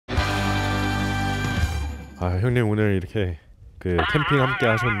아 형님 오늘 이렇게 그 캠핑 함께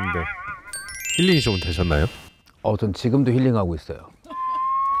하셨는데 힐링이 좀 되셨나요? 전 지금도 힐링하고 있어요.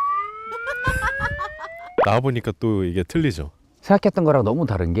 나와보니까 또 이게 틀리죠? 생각했던 거랑 너무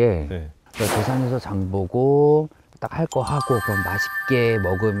다른 게 네. 대산에서 장 보고 딱 할 거 하고 그럼 맛있게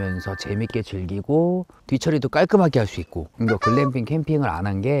먹으면서 재밌게 즐기고 뒤처리도 깔끔하게 할 수 있고, 그러니까 글램핑 캠핑을 안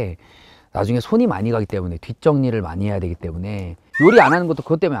한 게 나중에 손이 많이 가기 때문에 뒷정리를 많이 해야 되기 때문에 요리 안 하는 것도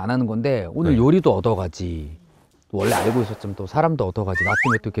그것 때문에 안 하는 건데 오늘 네. 요리도 얻어가지. 원래 알고 있었지만 또 사람도 얻어가지. 나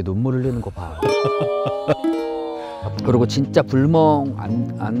때문에 또 이렇게 눈물 흘리는 거 봐. 그리고 진짜 불멍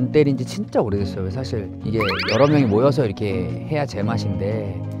안 때린 지 진짜 오래됐어요. 사실 이게 여러 명이 모여서 이렇게 해야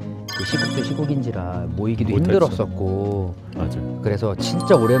제맛인데 시국도 시국인지라 모이기도 힘들었었고. 맞아요. 그래서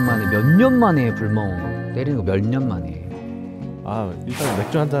진짜 오랜만에 몇 년 만에 불멍 때리는 거. 몇 년 만에. 아 일단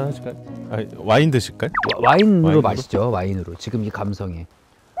맥주 한잔 하실까요? 아, 와인 드실까요? 와인으로 마시죠. 와인으로. 지금 이 감성에.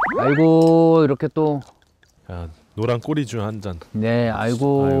 아이고 이렇게 또. 야, 노란 꼬리주 한 잔. 네,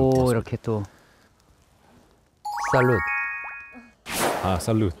 아이고 이렇게 또. 살룻. 아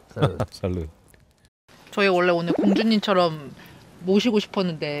살룻. 살룻. 저희 원래 오늘 공주님처럼 모시고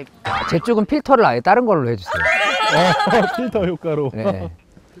싶었는데 제 쪽은 필터를 아예 다른 걸로 해주세요. 필터 효과로. 네.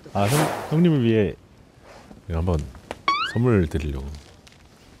 아 형님을 위해 한번 선물 드리려고.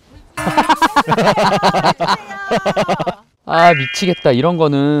 아 미치겠다. 이런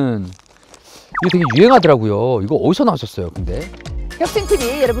거는 이거 되게 유행하더라고요. 이거 어디서 나오셨어요 근데?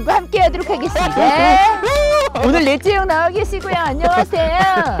 혁수형TV 여러분과 함께 하도록 하겠습니다. 오늘 넷째형 나와 계시고요. 안녕하세요.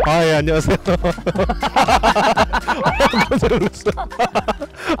 아 예 안녕하세요. 깜짝 놀랐어.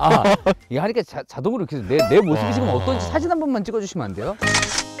 아 이거 하니까 자동으로 이렇게 내 모습이 지금 어떤지 사진 한 번만 찍어주시면 안 돼요?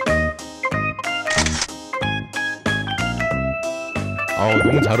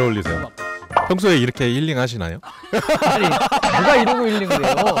 너무 잘 어울리세요. 평소에 이렇게 힐링 하시나요? 아니 누가 이러고 힐링을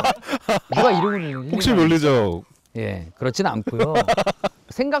해요? 누가 이러고 힐링을 해요? 혹시 모르죠? 예, 그렇진 않고요.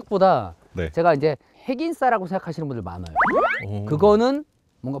 생각보다 네. 제가 이제 핵인싸라고 생각하시는 분들 많아요. 오. 그거는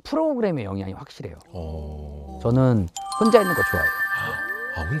뭔가 프로그램의 영향이 확실해요. 저는 혼자 있는 거 좋아해요.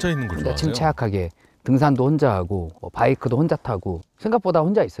 아 혼자 있는 걸 혼자 좋아하세요? 침착하게 등산도 혼자 하고 바이크도 혼자 타고 생각보다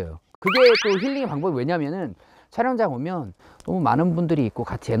혼자 있어요. 그게 또 힐링의 방법이 왜냐면은 촬영장 오면 너무 많은 분들이 있고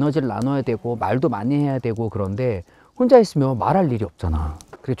같이 에너지를 나눠야 되고 말도 많이 해야 되고 그런데 혼자 있으면 말할 일이 없잖아.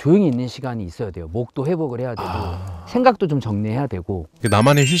 그래 조용히 있는 시간이 있어야 돼요. 목도 회복을 해야 되고 생각도 좀 정리해야 되고.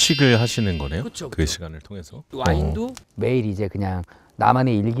 나만의 휴식을 하시는 거네요? 그쵸, 그 시간을 통해서? 와인도 매일 이제 그냥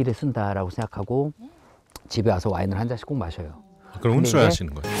나만의 일기를 쓴다라고 생각하고 집에 와서 와인을 한 잔씩 꼭 마셔요. 그럼 근데 혼술 이제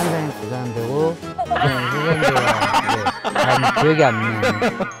하시는 거예요? 한 잔에 두 잔 되고 잘 기억이 안 나요.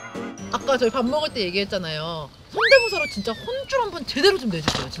 아까 저희 밥 먹을 때 얘기했잖아요. 성대모사로 진짜 혼줄 한번 제대로 좀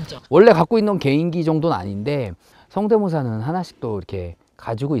내주세요 진짜. 원래 갖고 있는 개인기 정도는 아닌데 성대모사는 하나씩 또 이렇게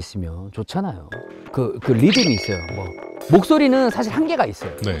가지고 있으면 좋잖아요. 그 리듬이 있어요. 뭐 목소리는 사실 한계가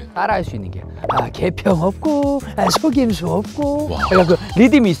있어요. 네. 따라할 수 있는 게 개평 없고 속임수 없고. 와. 그러니까 그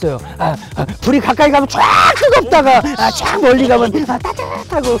리듬이 있어요. 불이 가까이 가면 쫙 뜨겁다가 쫙 멀리 가면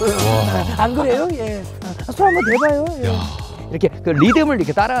따뜻하고. 안 그래요? 예. 손 한번 대봐요. 예. 야. 이렇게 그 리듬을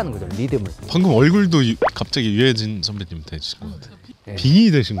이렇게 따라하는 거죠. 리듬을. 방금 얼굴도 갑자기 유해진 선배님 되신 것 같아요. 네.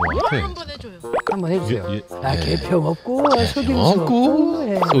 빙의 되신 것 같아요. 한번 해줘요. 한번 해주세요. 예. 개평 없고 속임수 없고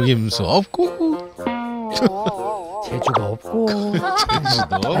예. 속임수 없고 재주가 없고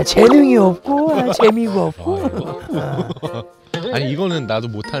제주도 재능이 없고 재미가 없고. 아니 이거는 나도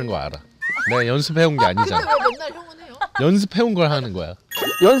못하는 거 알아. 내가 연습해온 게 아니잖아. 왜 맨날 형은 해요? 연습해온 걸 하는 거야.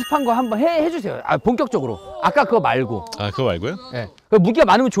 연습한 거 한번 해주세요. 본격적으로. 아까 그거 말고. 아 그거 말고요? 예. 그 무기가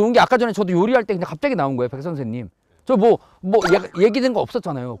많으면 좋은 게 아까 전에 저도 요리할 때 그냥 갑자기 나온 거예요, 백 선생님. 저 얘기된 거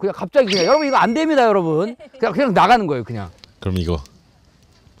없었잖아요. 그냥 갑자기 그냥 여러분 이거 안 됩니다, 여러분. 그냥 나가는 거예요, 그냥. 그럼 이거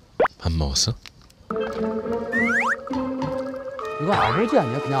밥 먹었어? 이거 아버지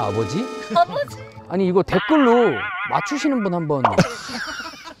아니야? 그냥 아버지? 아버지? 아니 이거 댓글로 맞추시는 분 한번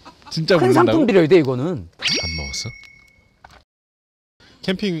진짜 큰 모른다고? 상품 드려야 돼 이거는. 밥 먹었어?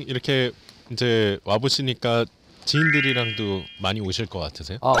 캠핑 이렇게 이제 와보시니까 지인들이랑도 많이 오실 것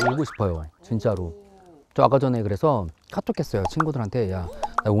같으세요? 오고 싶어요, 진짜로. 저 아까 전에 그래서 카톡했어요 친구들한테. 야,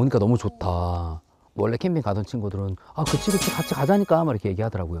 나 오니까 너무 좋다. 원래 캠핑 가던 친구들은 그치 같이 가자니까 막 이렇게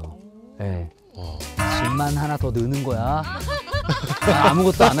얘기하더라고요. 예. 집만 하나 더 넣는 거야.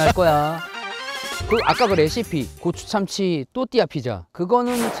 아무것도 안 할 거야. 아까 그 레시피 고추 참치 또띠아 피자,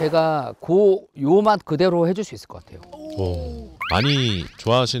 그거는 제가 요 맛 그대로 해줄 수 있을 것 같아요. 많이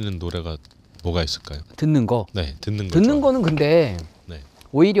좋아하시는 노래가 뭐가 있을까요? 듣는 거. 네, 듣는 거. 듣는 거는 근데 네.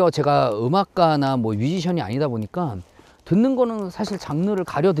 오히려 제가 음악가나 뭐 뮤지션이 아니다 보니까 듣는 거는 사실 장르를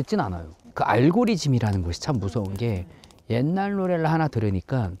가려 듣진 않아요. 그 알고리즘이라는 것이 참 무서운 게 옛날 노래를 하나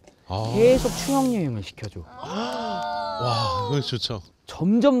들으니까 계속 추억 여행을 시켜줘. 와, 그거 좋죠.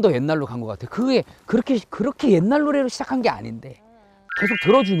 점점 더 옛날로 간 것 같아. 그게 그렇게 옛날 노래로 시작한 게 아닌데 계속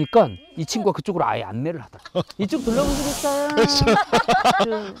들어주니까 이 친구가 그쪽으로 아예 안내를 하더라. 이쪽 둘러보시겠어요?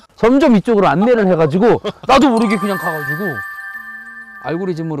 점점 이쪽으로 안내를 해가지고 나도 모르게 그냥 가가지고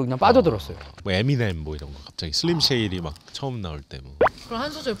알고리즘으로 그냥 빠져들었어요. 뭐 에미넴 뭐 이런 거 갑자기 슬림 쉐이디 막 처음 나올 때 뭐. 그럼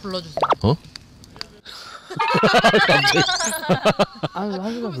한 소절 불러주세요. 어? 한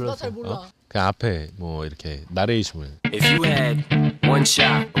소절 나 불렀어. 잘 몰라. 그 앞에 뭐 이렇게 나레이션을. If you had one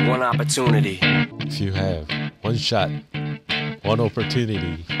shot, one opportunity. If you have one shot, one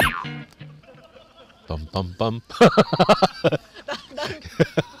opportunity. 빰빰빰.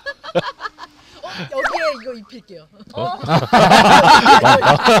 여기에 이거 입힐게요.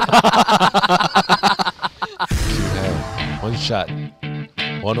 If you have one shot,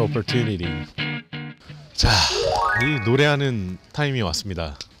 one opportunity. 자, 이 노래하는 타임이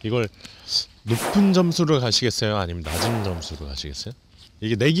왔습니다. 이걸 높은 점수로 가시겠어요? 아니면 낮은 점수로 가시겠어요?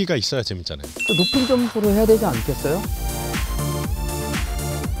 이게 내기가 있어야 재밌잖아요. 또 높은 점수로 해야 되지 않겠어요?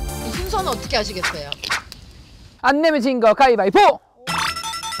 이 순서는 어떻게 하시겠어요? 안 내면 진 거 가위바위보!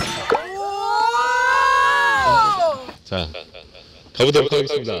 자, 가보도록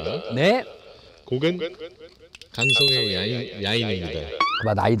하겠습니다. 네. 곡은 강성의 야인입니다.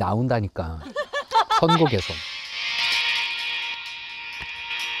 막 나이 나온다니까. 선곡에서.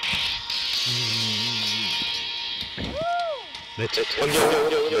 넷째형은.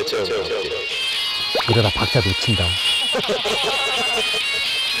 이러다 박자 놓친다.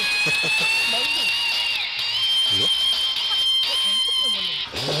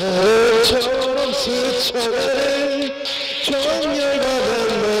 처럼 스쳐가는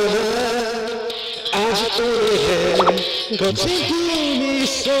정열받은 너나 아직도 내 거친 꿈이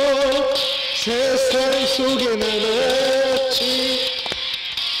있어 세상 속에 남았지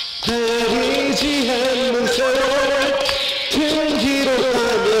가리지 않는 세월 등 뒤로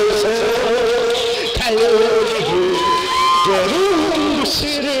가면서 달려오는 그 외로운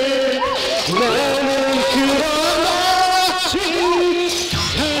도시를 나는 그런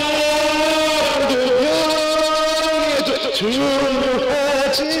사랑도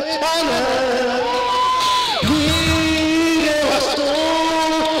중요하지 않아 이래왔어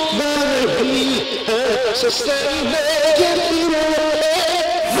나를 위해 세상 내게 필요해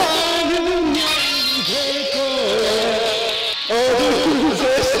나는 될 거야 어두운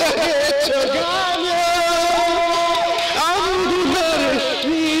세상에 쳐가며 아무도 나를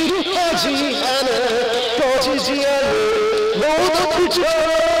위로하지 않아 꺼지지 않는 모든 불처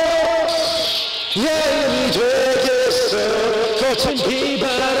야인이 되겠어 거친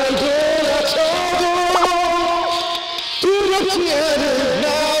비바람도 낮춰도 두렵지 않은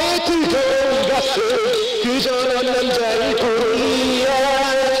나의 뜨거운 가슴 그저 넌 남자일 뿐이야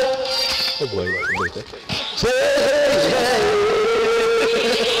뭐야 이거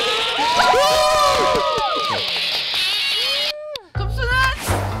점수는?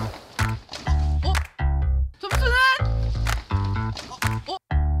 점수는?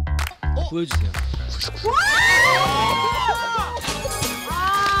 보여주세요.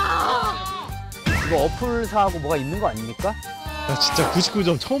 이거 어플사하고 뭐가 있는 거 아닙니까? 나 진짜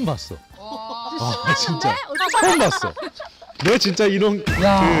 99점 처음 봤어. 아 진짜 처음 봤어. 내가 진짜 이런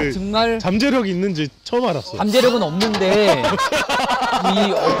야 그 정말 잠재력이 있는지 처음 알았어. 잠재력은 없는데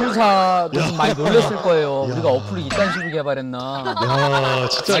이 어플사도 좀 많이 놀랬을 거예요. 우리가 어플을 이딴 식으로 개발했나. 야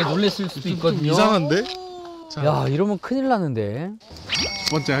진짜 많이 놀랬을 수도 있거든요. 이상한데? 자, 야 이러면 큰일 나는데.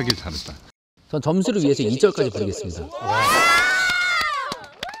 첫 번째 하길 잘했다. 전 점수를 위해서 2절까지 부르겠습니다.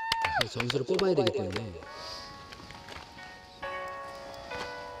 점수를 뽑아야 되기 때문에.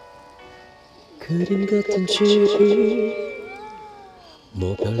 그림 같은 집이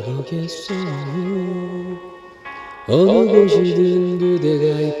뭐 별거겠어요. 어느 곳이든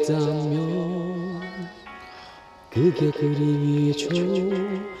그대가 있다면 그게 그림이죠.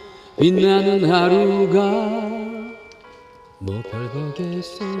 빛나는 하루가 뭐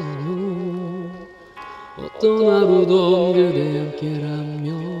별거겠어요. 어떤 하루도 그대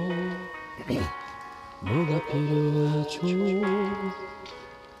함께라면 뭐가 필요하죠.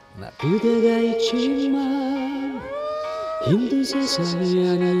 나 그대가 있지만 힘든 세상이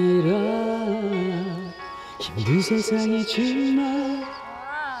아니라 힘든 세상이지만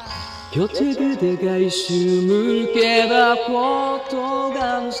곁에 그대가 있음을 깨닫고 또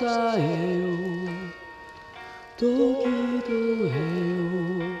감사해요. 또 기도해요.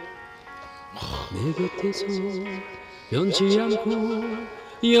 내 곁에서 변치 않고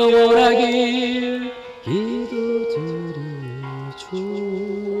영원하길 기도드리죠.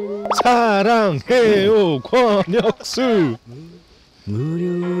 사랑해요 권혁수. 무려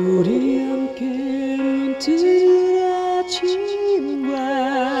우리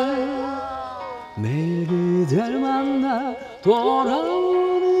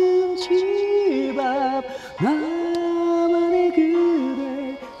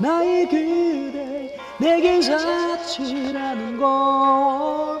나의 그대 내게 사치라는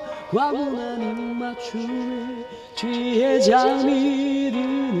걸 과분한 입맞춤에 취해 잠이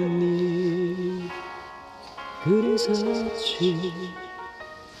드는 니 그대 사치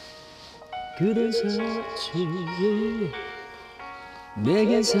그대 사치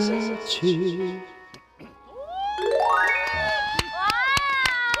내게 사치.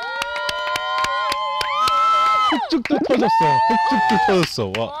 흑죽도 터졌어. 흑죽도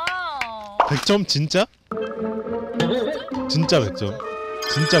터졌어. 와. 100점 진짜? 진짜 100점.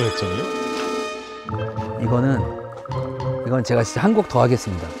 진짜 100점이요? 이건 제가 진짜 한 곡 더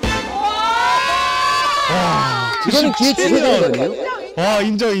하겠습니다. 와. 이거는 기회 주셔야 되는 거예요? 와,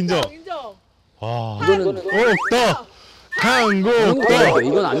 인정. 인정. 와. 이거는 옥더. 한국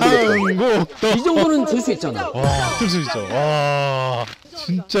이건 안 되겠다. 한국 이 정도는 줄 수 있잖아. 와, 줄 수 있죠. 와.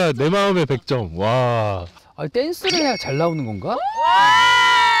 진짜 내 마음의 100점. 와. 아, 댄스를 해야 잘 나오는 건가?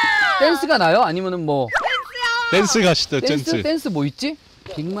 댄스가 나요? 아니면은 뭐 댄스 가시죠. 댄스. 댄스 뭐 있지?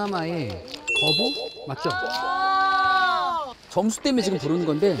 빅마마의 거부 맞죠? 점수 때문에 지금 부르는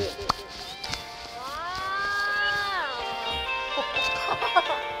건데.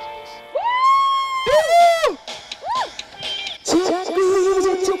 자꾸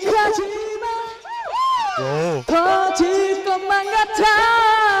재촉하지 마. 터질 것만 같아.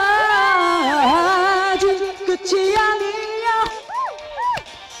 아직 끝이 아니야.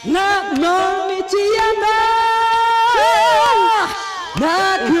 나 널 믿지 않아.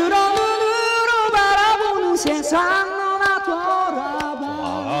 나 그런 눈으로 바라보는 세상 너나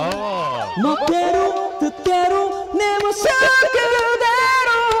돌아봐. 멋대로 뜻대로 내 모습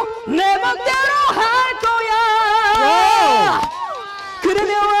그대로 내 멋대로 할 거야.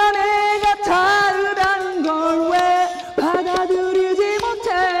 그러면 내가 다르다는 걸 왜 받아들이지 못해.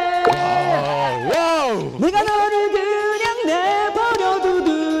 내가 너를 그냥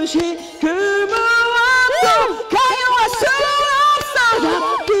내버려두듯이 그 무엇도 강요할 수 없어.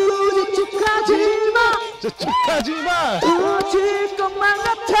 자꾸 재촉하지 마. 재촉하지 마. 터질 것만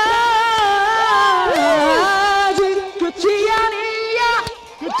같아. 아직 끝이 아니야.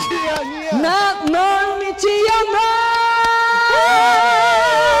 끝이 아니야. 나 널 믿지 않아.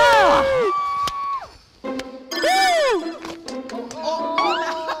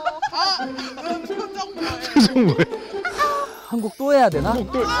 표정 뭐야? 한국 또 해야 되나?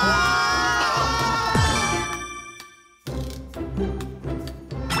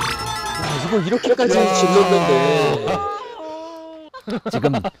 이걸 이렇게까지 질렀는데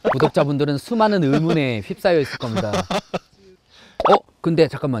지금 구독자분들은 수많은 의문에 휩싸여 있을 겁니다. 근데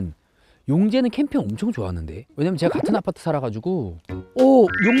잠깐만, 용재는 캠핑 엄청 좋아하는데. 왜냐면 제가 같은 아파트 살아가지고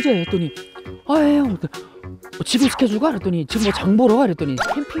용재 했더니 형 지금 스케줄 가? 그랬더니 지금 뭐 장 보러 가? 그랬더니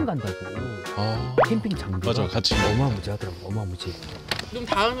캠핑 간다고. 캠핑 장 보러. 맞아, 같이 어마무지 하더라고. 어마무지. 그럼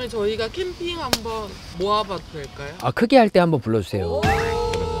다음에 저희가 캠핑 한번 모아봐도 될까요? 크게 할 때 한번 불러주세요.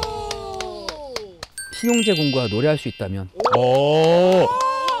 신용재 군과 노래할 수 있다면.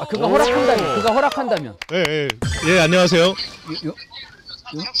 그가 허락한다면. 그가 허락한다면. 예, 안녕하세요. 혁수형?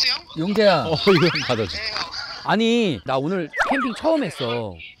 용재야. 이거 받아줘. 아니, 나 오늘 캠핑 처음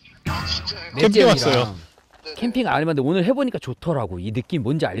했어. 캠핑 넷째형이랑. 왔어요. 캠핑 안 해봤는데 오늘 해보니까 좋더라고. 이 느낌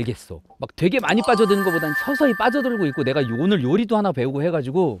뭔지 알겠어. 막 되게 많이 빠져드는 것보단 서서히 빠져들고 있고, 내가 오늘 요리도 하나 배우고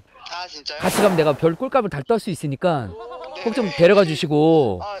해가지고 아 진짜요? 같이 가면 내가 별 꿀값을 다 떨 수 있으니까 꼭 좀 데려가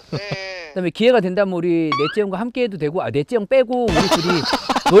주시고. 네. 그다음에 기회가 된다면 우리 넷째형과 함께 해도 되고, 넷째형 빼고 우리 둘이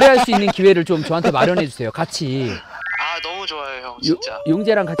노래할 수 있는 기회를 좀 저한테 마련해 주세요. 같이. 너무 좋아요 형 진짜.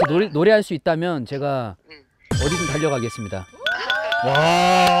 용재랑 같이 노래할 수 있다면 제가 어디든 달려가겠습니다.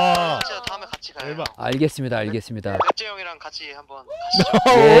 와. 진짜 다음에 같이 가요. 대박. 알겠습니다. 넷째형이랑 같이 한번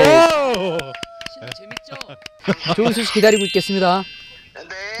재밌죠? 좋은 소식 기다리고 있겠습니다.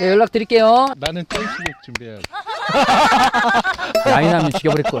 네. 연락드릴게요. 나는 댄스곡 준비해야 돼. 라인하면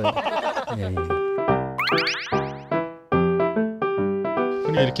죽여버릴 거예요. 예.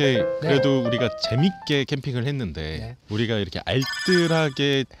 형님, 이렇게 그래도 우리가 재밌게 캠핑을 했는데 우리가 이렇게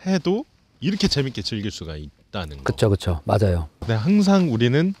알뜰하게 해도 이렇게 재밌게 즐길 수가 있다는 거. 그쵸. 맞아요. 근데 항상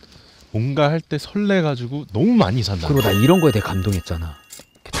우리는 뭔가 할 때 설레가지고 너무 많이 산다. 그리고 나 이런 거에 되게 감동했잖아.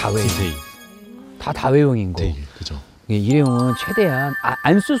 다회용. 디테일. 다 다회용인 거. 디테일. 그죠. 일회용은 최대한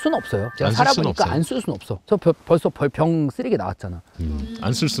안 쓸 수는 없어요. 제가 안쓸 수는 살아보니까 없어요. 안 쓸 수는 없어. 저 벌써 병 쓰레기 나왔잖아.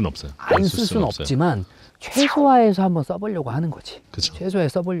 안 쓸 수는 없어요. 안 쓸 수는 없지만 최소화해서 한번 써보려고 하는 거지. 그죠. 최소화해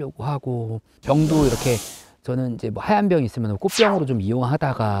써보려고 하고, 병도 이렇게 저는 이제 뭐 하얀 병 있으면 꽃병으로 좀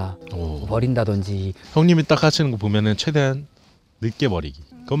이용하다가 버린다든지. 형님이 딱 하시는 거 보면은 최대한 늦게 버리기.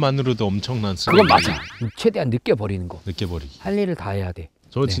 그것만으로도 엄청난 쓰레기. 그건 맞아. 최대한 늦게 버리는 거. 늦게 버리기. 할 일을 다 해야 돼.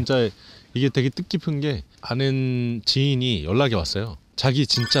 저 진짜 이게 되게 뜻깊은 게, 아는 지인이 연락이 왔어요. 자기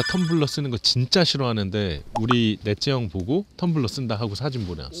진짜 텀블러 쓰는 거 진짜 싫어하는데 우리 넷째형 보고 텀블러 쓴다 하고 사진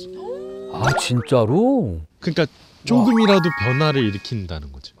보내왔어. 아 진짜로? 그러니까 조금이라도 변화를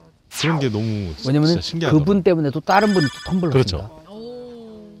일으킨다는 거지. 그런 게 너무 왜냐면 진짜 신기하더라고. 그분 때문에 또 다른 분이 또 텀블러 그렇죠. 쓴다.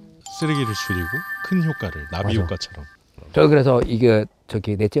 쓰레기를 줄이고 큰 효과를 나비 맞아. 효과처럼. 저 그래서 이게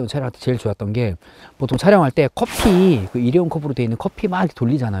저기 넷째형 촬영할 때 제일 좋았던 게 보통 촬영할 때 커피 그 일회용 컵으로 돼 있는 커피 막 이렇게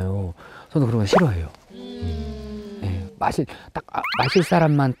돌리잖아요. 저는 그런 거 싫어해요. 네, 마실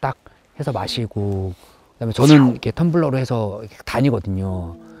사람만 딱 해서 마시고 그다음에 저는 이렇게 텀블러로 해서 이렇게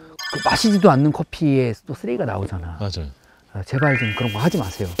다니거든요. 그 마시지도 않는 커피에 또 쓰레기가 나오잖아. 맞아요. 아, 제발 좀 그런 거 하지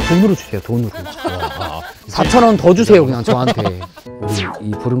마세요. 돈으로 주세요. 돈으로. 와, 4,000원 더 주세요. 그냥 저한테. 우리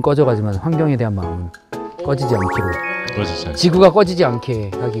이 불은 꺼져가지만 환경에 대한 마음은 꺼지지 않기로. 그거지. 지구가 꺼지지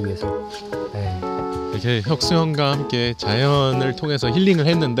않게 하기 위해서. 네. 이렇게 혁수형과 함께 자연을 통해서 힐링을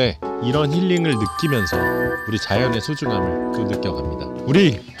했는데 이런 힐링을 느끼면서 우리 자연의 소중함을 또 느껴갑니다.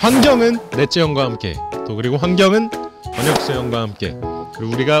 우리 환경은 넷째형과 함께 또 그리고 환경은 권혁수형과 함께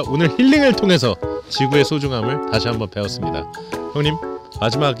그리고 우리가 오늘 힐링을 통해서 지구의 소중함을 다시 한번 배웠습니다. 형님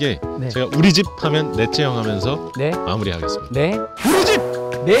마지막에 네. 제가 우리 집 하면 넷째형 하면서 네. 마무리하겠습니다. 네. 우리 집!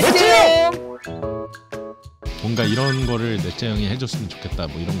 넷째형! 뭔가 이런 거를 넷째형이 해줬으면 좋겠다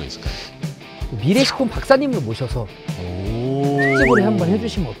뭐 이런 거 있을까요? 미래식품 박사님을 모셔서 특집을 한번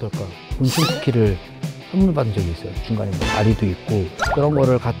해주시면 어떨까? 곤충 쿠키를 선물 받은 적이 있어요. 중간에 뭐 다리도 있고 그런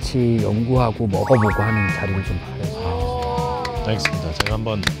거를 같이 연구하고 먹어보고 하는 자리를 좀 바라요. 알겠습니다. 제가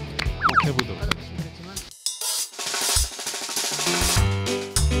한번 꼭 해보도록 하겠습니다.